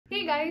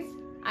guys,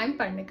 I'm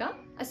Parnika,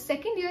 a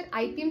second year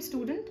IPM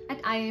student at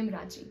IIM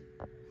Ranchi.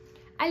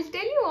 I'll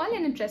tell you all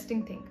an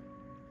interesting thing.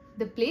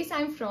 The place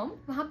I'm from,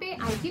 वहाँ पे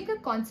IPM का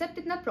concept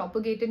इतना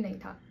propagated नहीं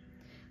था.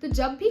 तो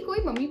जब भी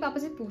कोई मम्मी पापा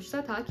से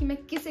पूछता था कि मैं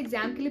किस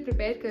एग्जाम के लिए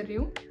प्रिपेयर कर रही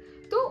हूँ,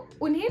 तो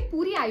उन्हें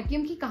पूरी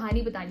IPM की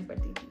कहानी बतानी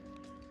पड़ती थी.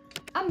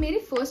 अब मेरे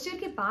फर्स्ट ईयर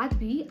के बाद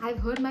भी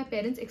I've heard my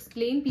parents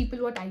explain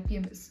people what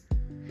IPM is.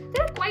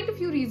 There are quite a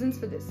few reasons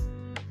for this.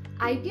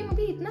 IPM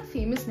अभी इतना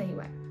famous नहीं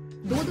हुआ है,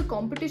 though the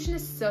competition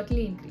is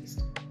certainly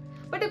increased.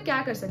 But अब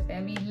क्या कर सकते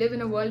हैं? We live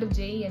in a world of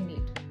JEE and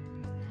NEET.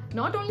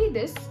 Not only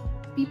this,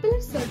 people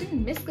have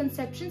certain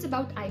misconceptions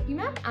about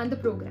IPMAT and the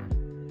program.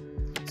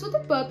 So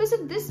the purpose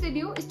of this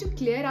video is to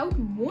clear out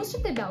most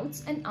of the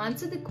doubts and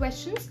answer the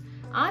questions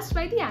asked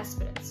by the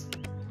aspirants.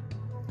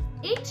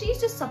 एक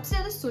चीज जो सबसे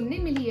ज्यादा सुनने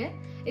मिली है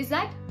is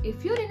that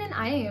if you're in an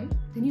IIM,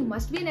 then you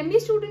must be an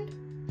MBA student.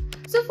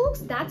 So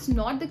folks, that's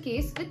not the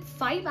case with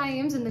 5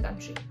 IIMs in the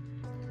country.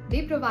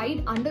 They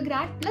provide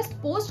undergrad plus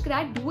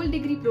postgrad dual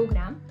degree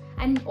program,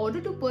 and in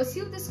order to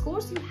pursue this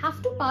course, you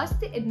have to pass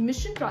the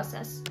admission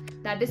process,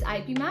 that is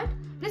IPMAT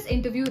plus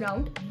interview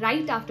round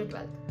right after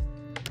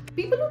 12th.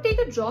 People who take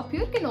a drop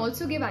here can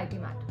also give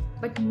IPMAT,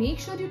 but make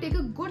sure you take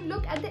a good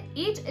look at the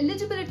age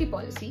eligibility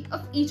policy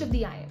of each of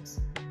the IIMs.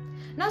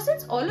 Now,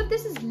 since all of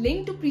this is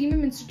linked to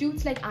premium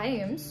institutes like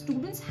IIMs,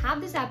 students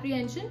have this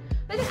apprehension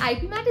whether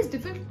IPMAT is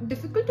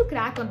difficult to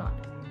crack or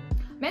not.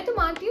 मैं तो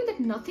मानती हूँ that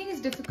nothing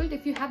is difficult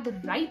if you have the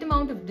right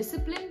amount of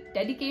discipline,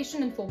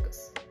 dedication and focus.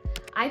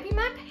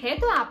 IPMAT है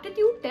तो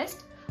aptitude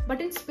test,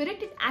 but in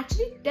spirit it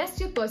actually tests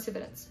your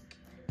perseverance.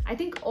 I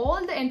think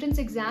all the entrance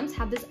exams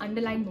have this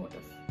underlying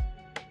motive.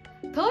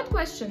 Third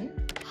question,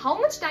 how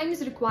much time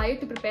is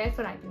required to prepare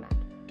for IPMAT?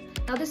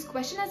 Now this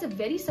question has a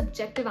very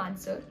subjective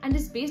answer and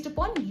is based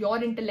upon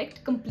your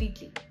intellect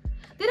completely.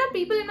 There are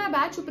people in my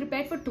batch who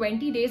prepared for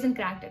 20 days and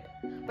cracked it,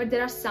 but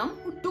there are some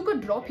who took a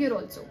drop here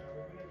also.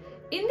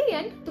 In the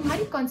end,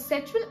 तुम्हारी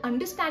conceptual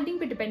understanding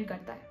पे depend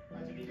करता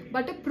है.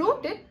 But a pro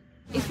tip,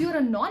 if you're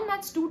a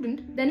non-math student,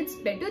 then it's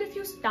better if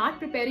you start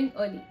preparing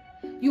early.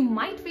 You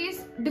might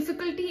face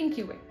difficulty in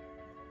QA.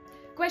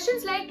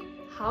 Questions like,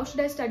 how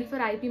should I study for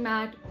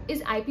IPMAT?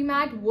 Is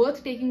IPMAT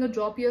worth taking a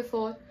drop year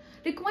for?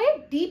 Require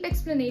deep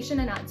explanation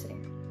and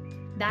answering.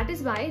 That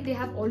is why they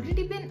have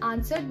already been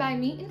answered by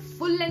me in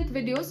full-length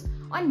videos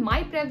on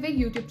Myprepway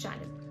YouTube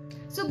channel.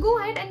 So go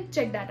ahead and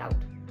check that out.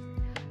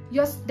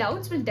 Your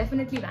doubts will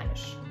definitely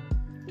vanish.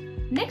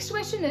 Next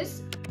question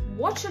is,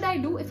 what should I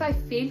do if I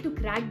fail to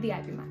crack the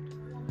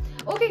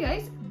IPMAT? Okay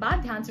guys,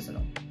 baat dhyan se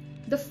suno.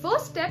 The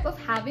first step of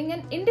having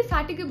an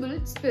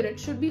indefatigable spirit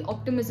should be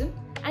optimism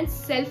and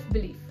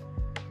self-belief.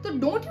 So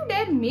don't you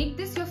dare make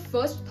this your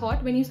first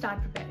thought when you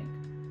start preparing.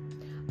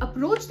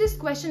 Approach this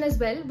question as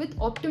well with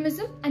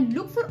optimism and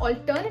look for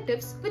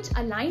alternatives which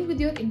align with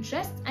your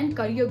interests and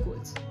career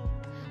goals.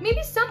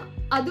 Maybe some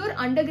other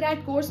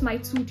undergrad course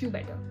might suit you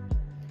better.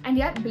 And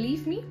yeah,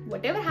 believe me,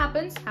 whatever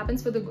happens,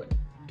 happens for the good.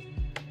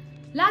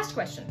 Last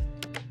question.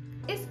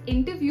 Is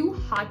interview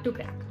hard to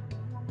crack?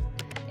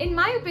 In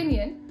my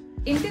opinion,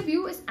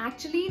 interview is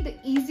actually the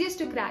easiest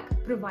to crack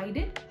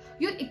provided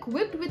you're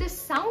equipped with a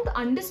sound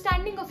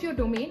understanding of your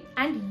domain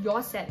and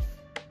yourself.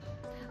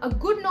 A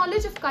good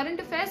knowledge of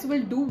current affairs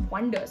will do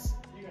wonders.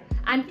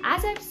 And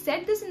as I've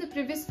said this in the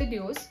previous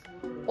videos,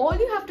 all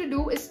you have to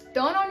do is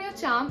turn on your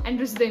charm and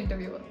risk the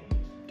interviewer.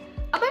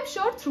 I'm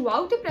sure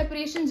throughout your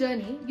preparation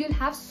journey, you'll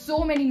have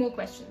so many more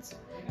questions.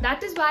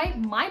 That is why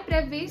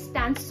Myprepway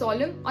stands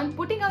solemn on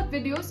putting out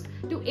videos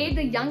to aid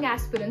the young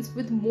aspirants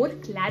with more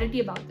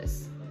clarity about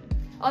this.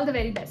 All the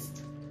very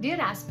best.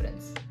 Dear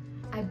aspirants,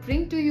 I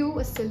bring to you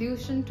a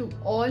solution to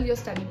all your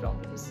study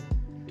problems.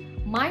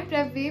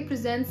 Myprepway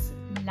presents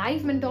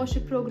live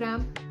mentorship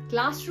program,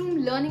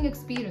 classroom learning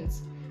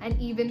experience, and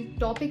even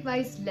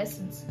topic-wise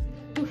lessons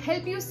to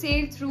help you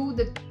sail through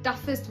the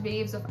toughest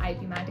waves of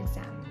IPMAT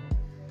exam.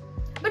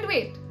 But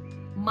wait,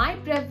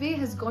 Myprepway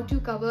has got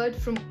you covered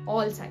from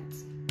all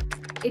sides.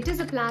 It is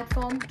a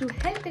platform to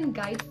help and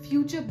guide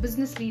future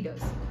business leaders.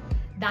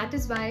 That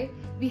is why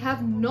we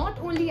have not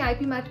only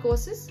IPMAT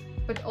courses,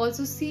 but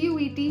also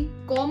CUET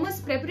Commerce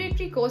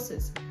Preparatory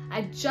courses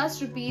at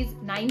just Rs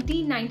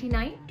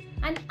 19.99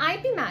 and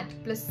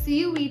IPMAT plus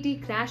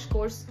CUET Crash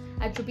Course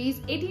at Rs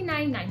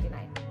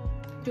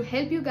 89.99 to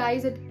help you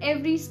guys at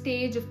every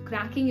stage of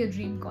cracking your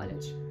dream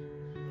college.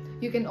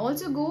 You can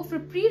also go for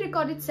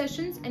pre-recorded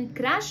sessions and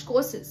crash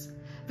courses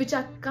which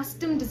are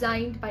custom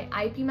designed by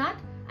IPMAT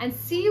and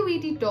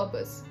CUET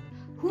toppers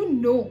who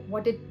know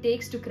what it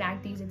takes to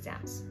crack these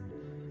exams.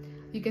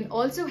 You can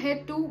also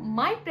head to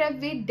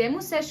Myprepway demo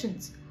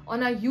sessions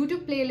on our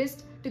YouTube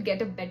playlist to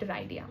get a better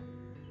idea.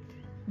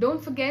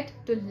 Don't forget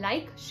to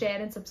like,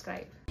 share and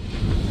subscribe.